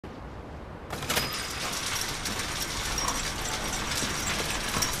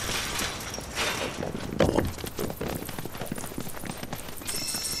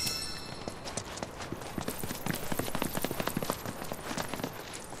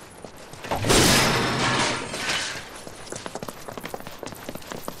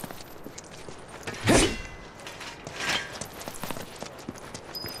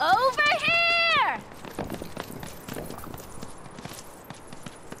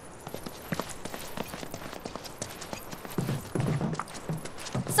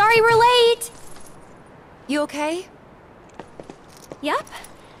Sorry we're late! You okay? Yep.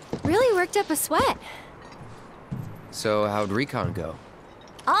 Really worked up a sweat. So, how'd recon go?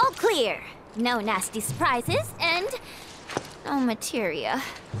 All clear. No nasty surprises, and no materia.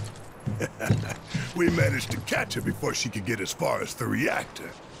 We managed to catch her before she could get as far as the reactor.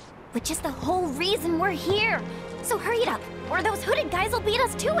 Which is the whole reason we're here. So hurry it up, or those hooded guys will beat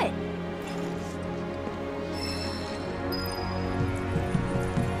us to it.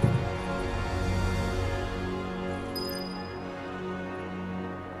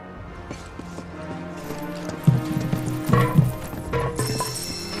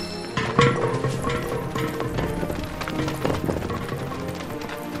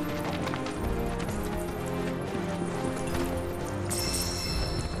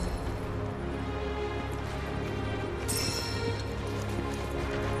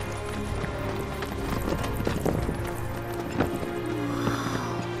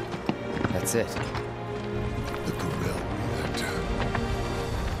 That's it. The corel reactor.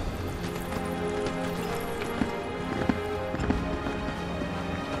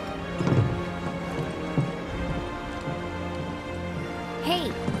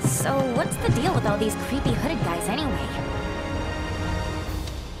 Hey, so what's the deal with all these creepy hooded guys anyway?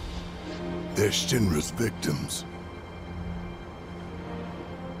 They're Shinra's victims.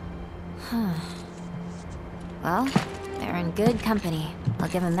 Well, they're in good company. I'll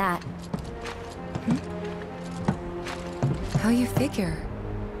give them that. How you figure?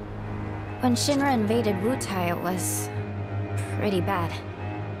 When Shinra invaded Wutai, it was pretty bad.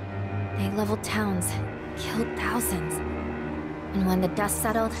 They leveled towns, killed thousands. And when the dust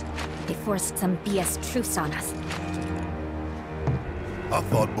settled, they forced some BS truce on us. I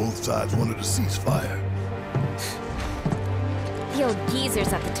thought both sides wanted a ceasefire. The old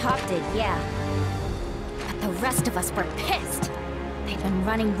geezers at the top did, yeah. But the rest of us were pissed. They'd been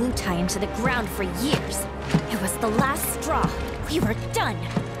running Wutai into the ground for years. It was the last straw. We were done.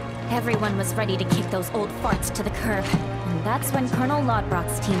 Everyone was ready to kick those old farts to the curb. And that's when Colonel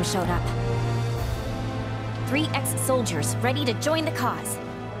Lodbrok's team showed up. 3 ex-soldiers ready to join the cause.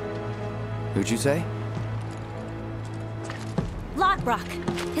 Who'd you say? Lodbrok.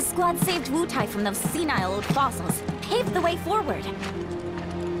 His squad saved Wutai from those senile old fossils. Paved the way forward.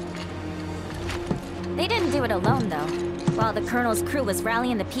 They didn't do it alone, though. While the Colonel's crew was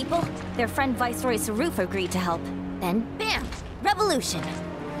rallying the people, their friend Viceroy Saruf agreed to help. Then, bam! Revolution!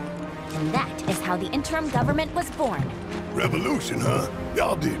 And that is how the interim government was born. Revolution, huh?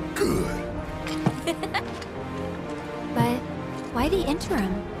 Y'all did good. But why the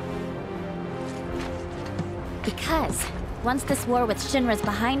interim? Because once this war with Shinra's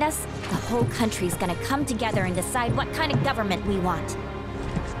behind us, the whole country's gonna come together and decide what kind of government we want.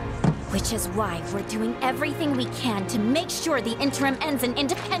 Which is why we're doing everything we can to make sure the interim ends in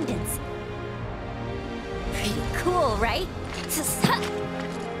independence. Pretty cool, right? Just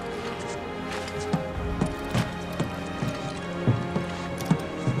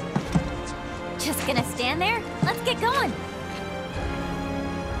gonna stand there? Let's get going!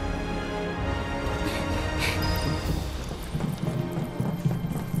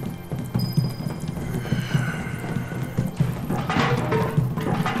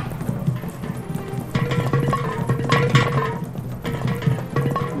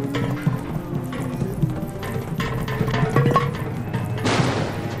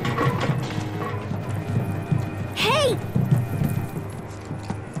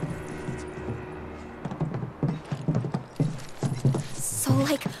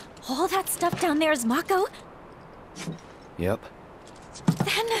 Stuff down there is Mako? Yep.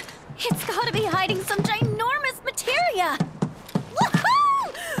 Then it's gotta be hiding some ginormous materia!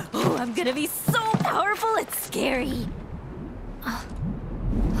 Woohoo! Oh, I'm gonna be so powerful, it's scary.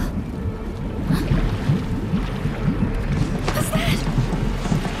 What's that?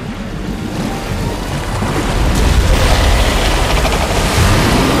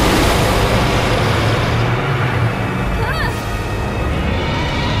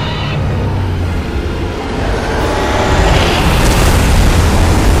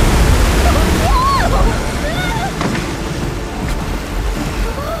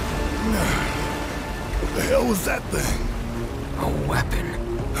 What was that thing? A weapon.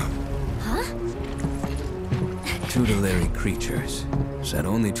 Huh? Tutelary creatures, said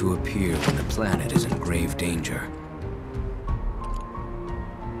only to appear when the planet is in grave danger.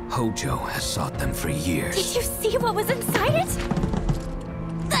 Hojo has sought them for years. Did you see what was inside it?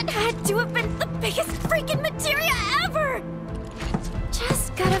 That had to have been the biggest freaking materia ever!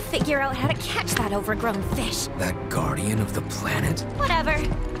 Just gotta figure out how to catch that overgrown fish. That guardian of the planet? Whatever.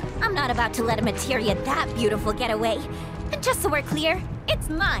 I'm not about to let a materia that beautiful get away. And just so we're clear, It's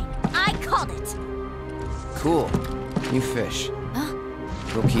mine. I called it. Cool. New fish. Huh?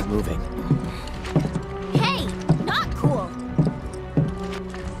 We'll keep moving. Hey, not cool.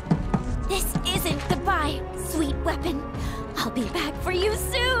 This isn't goodbye, sweet weapon. I'll be back for you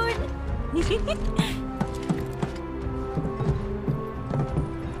soon.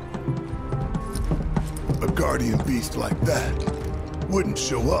 A guardian beast like that wouldn't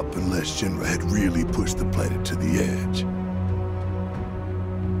show up unless Shinra had really pushed the planet to the edge.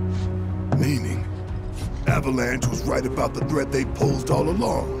 Meaning, Avalanche was right about the threat they posed all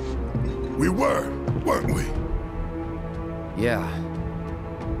along. We were, weren't we? Yeah.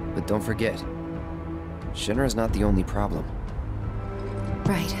 But don't forget, Shinra's not the only problem.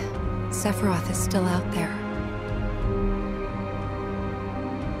 Right. Sephiroth is still out there.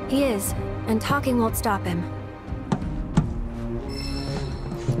 He is, and talking won't stop him.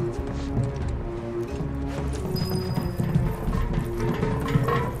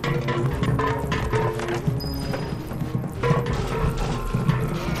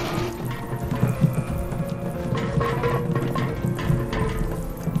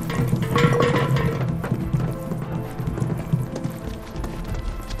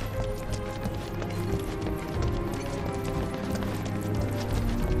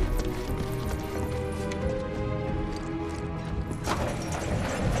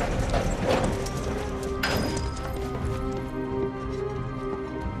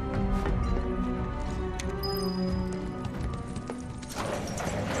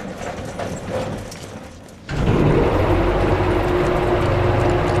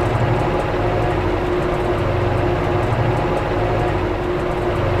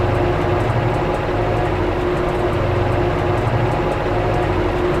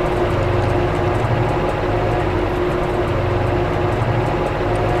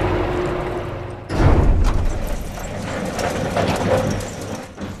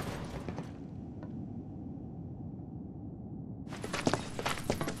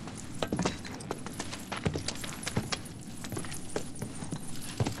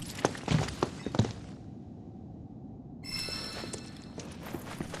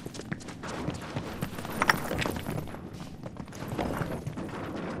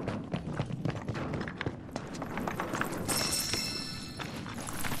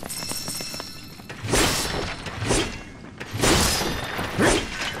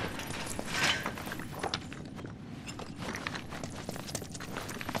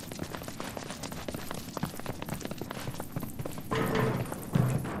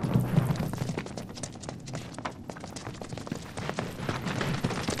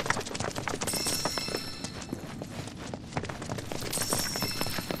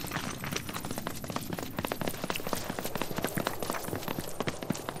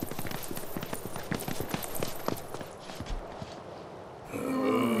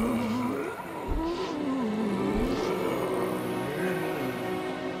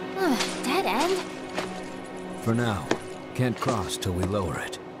 Dead end? For now. Can't cross till we lower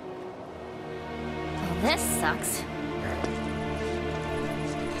it. Well, this sucks.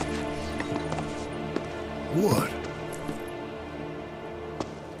 What?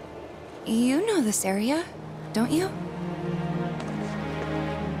 You know this area, don't you?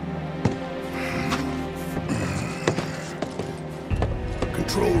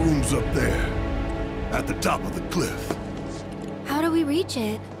 Control room's up there, at the top of the cliff. How do we reach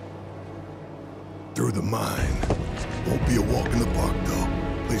it? Through the mine. Won't be a walk in the park, though.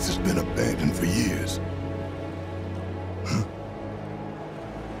 Place has been abandoned for years.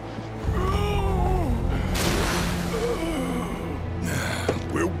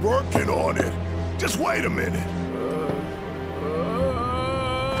 We're working on it. Just wait a minute.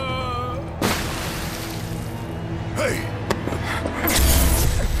 Hey!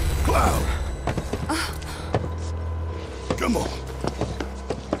 Cloud! Come on.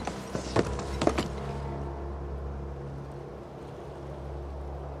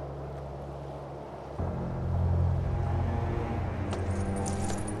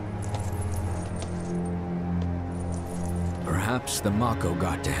 Perhaps the Mako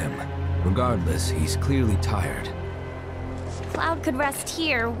got to him. Regardless, he's clearly tired. Cloud could rest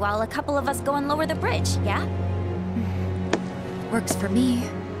here while a couple of us go and lower the bridge, yeah? Works for me.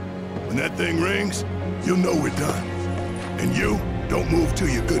 When that thing rings, you'll know we're done. And you, don't move till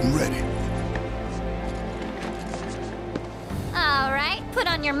you're good and ready. All right, put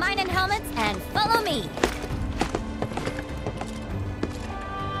on your mining helmets and follow me.